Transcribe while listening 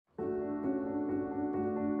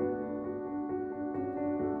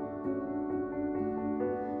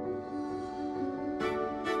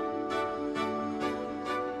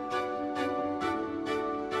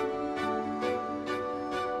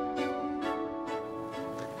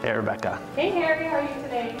Hey, Rebecca. Hey, Harry, how are you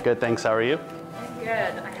today? Good, thanks. How are you? I'm good.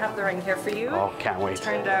 I have the ring here for you. Oh, can't wait. It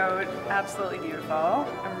turned out absolutely beautiful.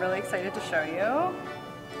 I'm really excited to show you.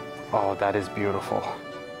 Oh, that is beautiful.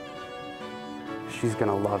 She's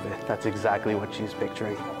gonna love it. That's exactly what she's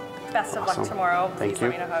picturing. Best of luck tomorrow. Thank Please you.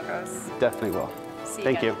 let me know how it goes. Definitely will. See you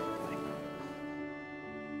Thank again. you.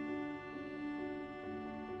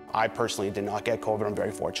 I personally did not get COVID. I'm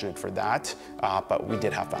very fortunate for that, but we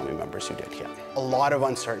did have family members who did, yeah. A lot of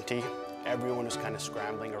uncertainty. Everyone was kind of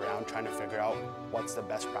scrambling around trying to figure out what's the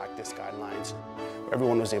best practice guidelines.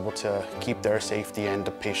 Everyone was able to keep their safety and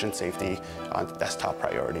the patient safety. That's top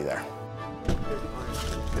priority there.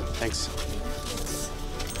 Good, thanks.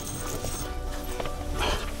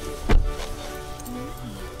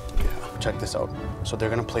 Yeah, check this out. So they're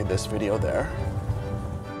gonna play this video there.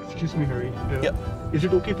 Excuse me, Harry. Yep. Is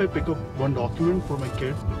it okay if I pick up one document for my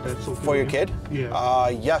kid? That's okay. For your kid? Yeah.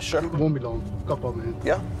 Yeah, sure. It won't be long. Couple of minutes.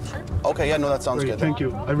 Yeah? Okay, yeah, no, that sounds Great, good. thank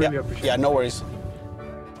you. I really appreciate it. Yeah, no worries.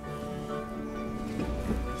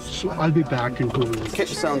 So I'll be back in 2 minutes. Okay,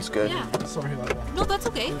 sounds good. Yeah. Sorry about that. No, that's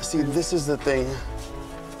okay. See, this is the thing.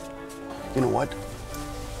 You know what?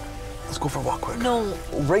 Let's go for a walk quick. No,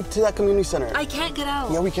 Right to that community center. I can't get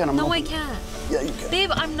out. Yeah, we can. No, I can't. Yeah, you can.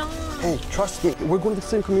 Babe, I'm not. Hey, trust me. We're going to the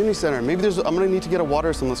same community center. Maybe I'm gonna need to get a water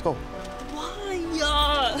or something. Let's go.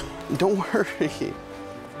 Why? Don't worry.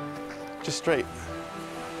 Just straight.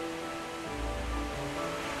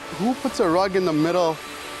 Who puts a rug in the middle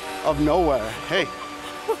of nowhere? Hey.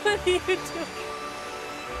 What are you doing?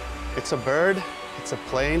 It's a bird, it's a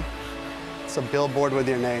plane, it's a billboard with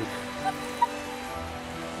your name.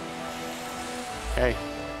 Hey,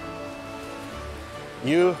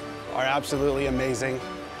 you are absolutely amazing.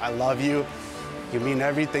 I love you. You mean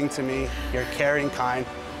everything to me. You're caring, kind.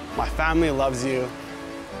 My family loves you.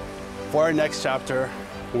 For our next chapter,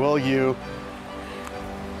 will you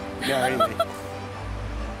marry me?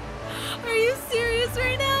 Are you serious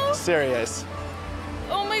right now? Serious.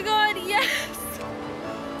 Oh my God, yes.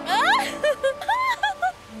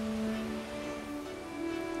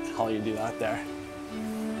 All you do out there.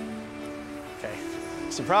 Okay.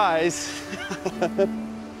 Surprise.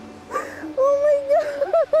 Oh my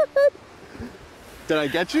God. Did I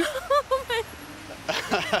get you? Oh my,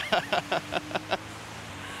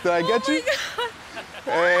 Did I get you? God.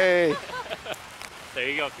 Hey. There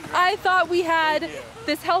you go. I thought we had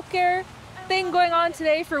this healthcare thing going on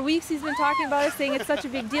today. For weeks he's been talking about it, saying it's such a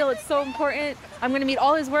big deal, it's so important. I'm gonna meet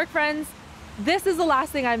all his work friends. This is the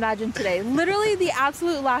last thing I imagined today. Literally the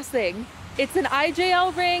absolute last thing. It's an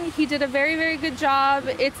IJL ring. He did a very, very good job.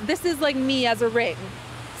 This is like me as a ring.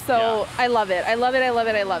 So Yeah. I love it. I love it, I love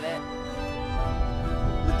it, I love it.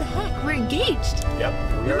 What the heck? We're engaged. Yep.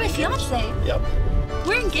 You're my fiance. Yep.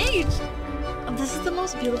 We're engaged. This is the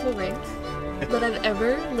most beautiful ring that I've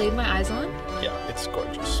ever laid my eyes on. Yeah, it's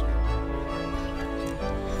gorgeous.